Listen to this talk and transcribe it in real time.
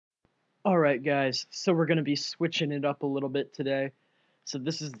Alright guys, so we're going to be switching it up a little bit today. So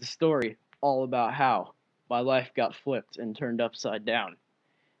this is the story all about how my life got flipped and turned upside down.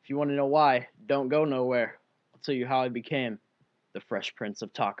 If you want to know why, don't go nowhere. I'll tell you how I became the Fresh Prince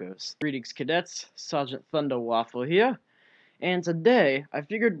of Tacos. Greetings cadets, SgtThunderWaffle here, and today I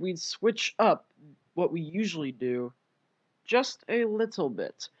figured we'd switch up what we usually do just a little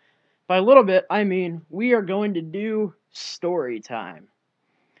bit. By a little bit, I mean we are going to do story time.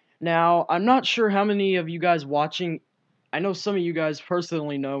 Now, I'm not sure how many of you guys watching, I know some of you guys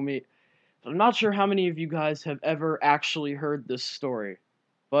personally know me, but I'm not sure how many of you guys have ever actually heard this story.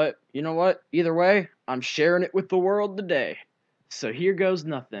 But, you know what? Either way, I'm sharing it with the world today. So here goes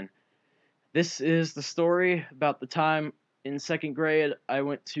nothing. This is the story about the time in second grade I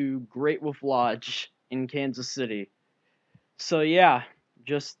went to Great Wolf Lodge in Kansas City. So yeah,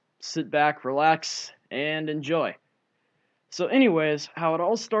 just sit back, relax, and enjoy. So anyways, how it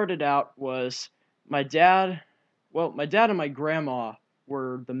all started out was my dad and my grandma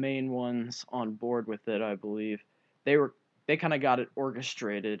were the main ones on board with it, I believe. They kind of got it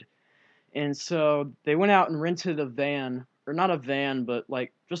orchestrated. And so they went out and rented a van, or not a van, but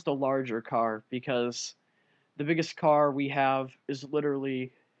like just a larger car because the biggest car we have is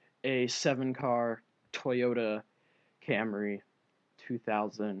literally a 7-car Toyota Camry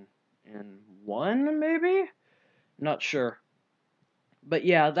 2001 maybe? Not sure. But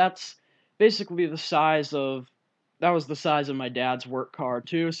yeah, that's basically that was the size of my dad's work car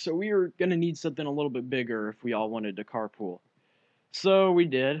too, so we were gonna need something a little bit bigger if we all wanted to carpool. So we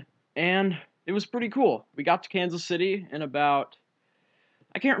did, and it was pretty cool. We got to Kansas City in about,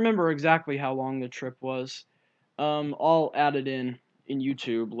 I can't remember exactly how long the trip was. I'll add it in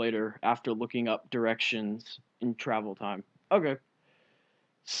YouTube later after looking up directions in travel time. Okay.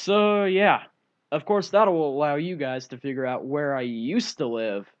 So yeah, of course that'll allow you guys to figure out where I used to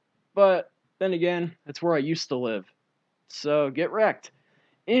live. But then again, it's where I used to live. So get wrecked.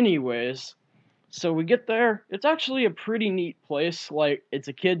 Anyways, so we get there. It's actually a pretty neat place. Like, it's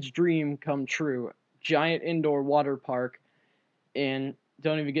a kid's dream come true. Giant indoor water park. And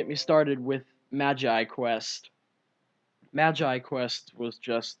don't even get me started with Magi Quest. Magi Quest was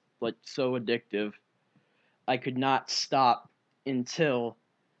just like so addictive. I could not stop until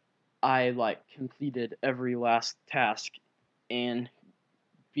I like completed every last task and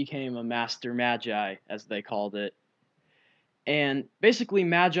became a master magi, as they called it. And basically,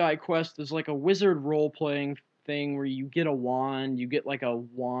 Magi Quest is like a wizard role playing thing where you get a wand, you get like a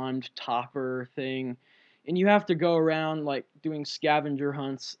wand topper thing, and you have to go around like doing scavenger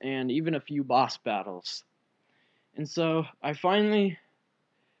hunts and even a few boss battles. And so I finally,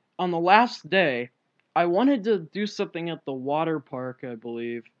 on the last day, I wanted to do something at the water park, I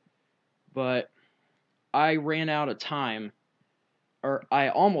believe, but I ran out of time, or I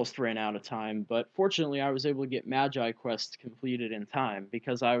almost ran out of time, but fortunately I was able to get Magi Quest completed in time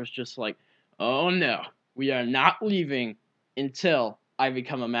because I was just like, oh no, we are not leaving until I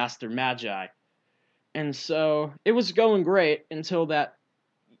become a Master Magi. And so it was going great until that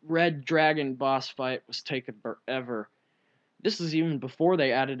Red Dragon boss fight was taking forever. This is even before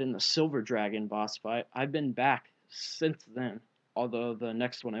they added in the Silver Dragon boss fight. I've been back since then, although the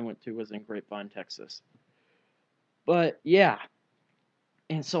next one I went to was in Grapevine, Texas. But yeah,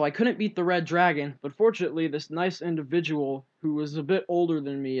 and so I couldn't beat the Red Dragon, but fortunately this nice individual who was a bit older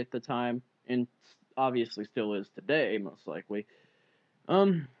than me at the time, and obviously still is today, most likely,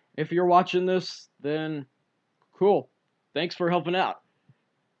 if you're watching this, then cool. Thanks for helping out.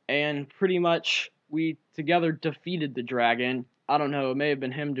 And pretty much we together defeated the dragon. I don't know, it may have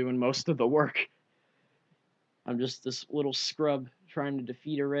been him doing most of the work. I'm just this little scrub trying to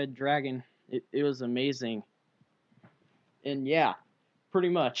defeat a red dragon. It was amazing. And yeah, pretty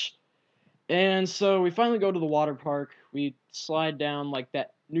much. And so we finally go to the water park. We slide down like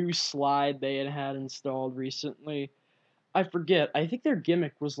that new slide they had installed recently. I forget. I think their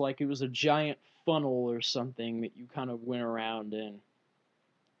gimmick was like it was a giant funnel or something that you kind of went around in.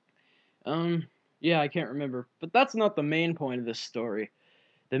 Yeah, I can't remember. But that's not the main point of this story.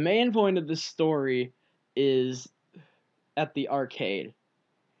 The main point of this story is at the arcade.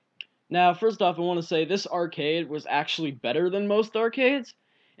 Now, first off, I want to say this arcade was actually better than most arcades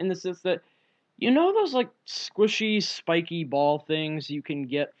in the sense that, you know those like squishy, spiky ball things you can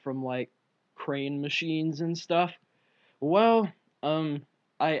get from like crane machines and stuff? Well, I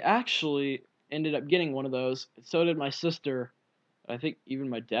actually ended up getting one of those. So did my sister. I think even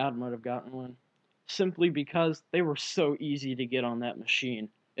my dad might have gotten one. Simply because they were so easy to get on that machine.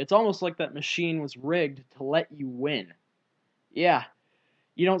 It's almost like that machine was rigged to let you win. Yeah,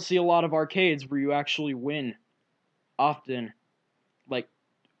 you don't see a lot of arcades where you actually win often. Like,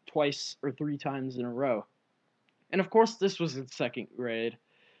 twice or 3 times in a row. And of course, this was in 2nd grade,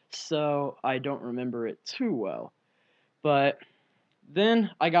 so I don't remember it too well. But then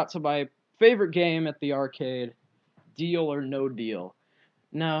I got to my favorite game at the arcade, Deal or No Deal.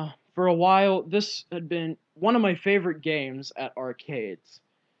 Now, for a while, this had been one of my favorite games at arcades.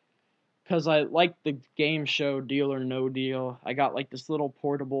 Because I liked the game show Deal or No Deal. I got like this little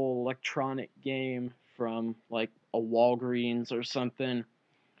portable electronic game from like a Walgreens or something.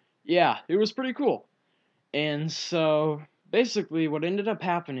 Yeah, it was pretty cool. And so basically what ended up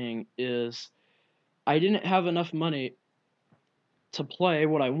happening is I didn't have enough money to play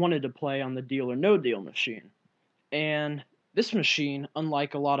what I wanted to play on the Deal or No Deal machine. And this machine,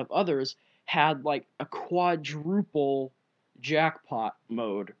 unlike a lot of others, had like a quadruple jackpot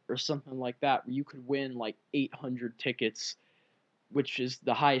mode or something like that, where you could win like 800 tickets, which is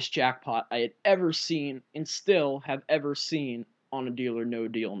the highest jackpot I had ever seen and still have ever seen on a Deal or No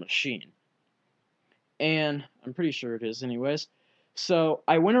Deal machine. And I'm pretty sure it is anyways. So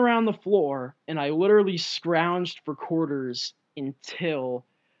I went around the floor and I literally scrounged for quarters until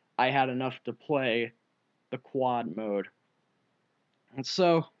I had enough to play the quad mode. And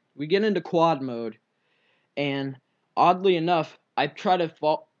so we get into quad mode, and oddly enough, I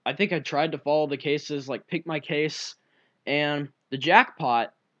think I tried to follow the cases, like pick my case, and the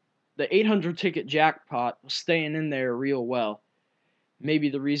jackpot, the 800 ticket jackpot, was staying in there real well. Maybe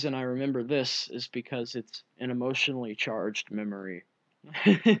the reason I remember this is because it's an emotionally charged memory.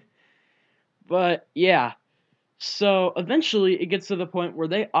 But yeah, so eventually it gets to the point where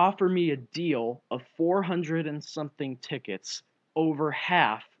they offer me a deal of 400 and something tickets, over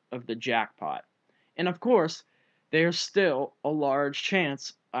half of the jackpot. And of course, there's still a large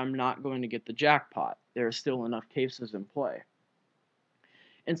chance I'm not going to get the jackpot. There are still enough cases in play.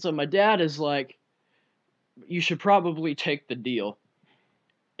 And so my dad is like, you should probably take the deal.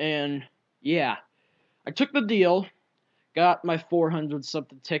 And yeah, I took the deal, got my 400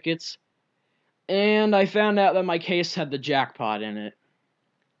 something tickets, and I found out that my case had the jackpot in it.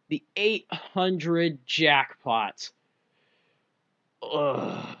 The 800 jackpot.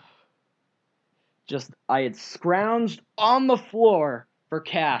 Ugh. I had scrounged on the floor for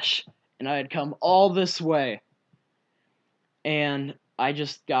cash, and I had come all this way, and I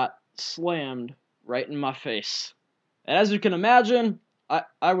just got slammed right in my face. And as you can imagine,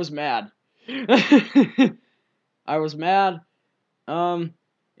 I was mad. I was mad, and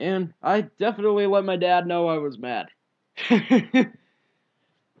I definitely let my dad know I was mad.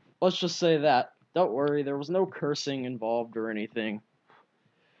 Let's just say that. Don't worry, there was no cursing involved or anything.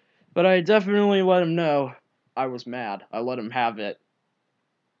 But I definitely let him know I was mad. I let him have it.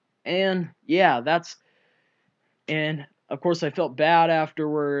 And yeah, and of course I felt bad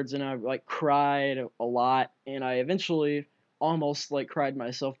afterwards, and I like cried a lot, and I eventually almost like cried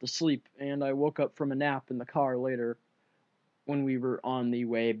myself to sleep, and I woke up from a nap in the car later when we were on the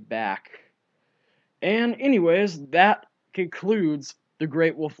way back. And anyways, that concludes the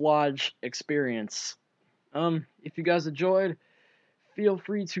Great Wolf Lodge experience. If you guys enjoyed, feel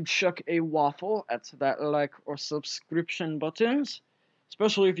free to chuck a waffle at that like or subscription buttons,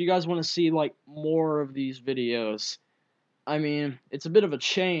 especially if you guys want to see like more of these videos. I mean, it's a bit of a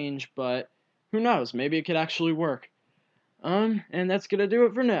change, but who knows, maybe it could actually work. And that's gonna do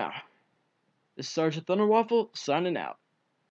it for now. This is SgtThunderWaffle signing out.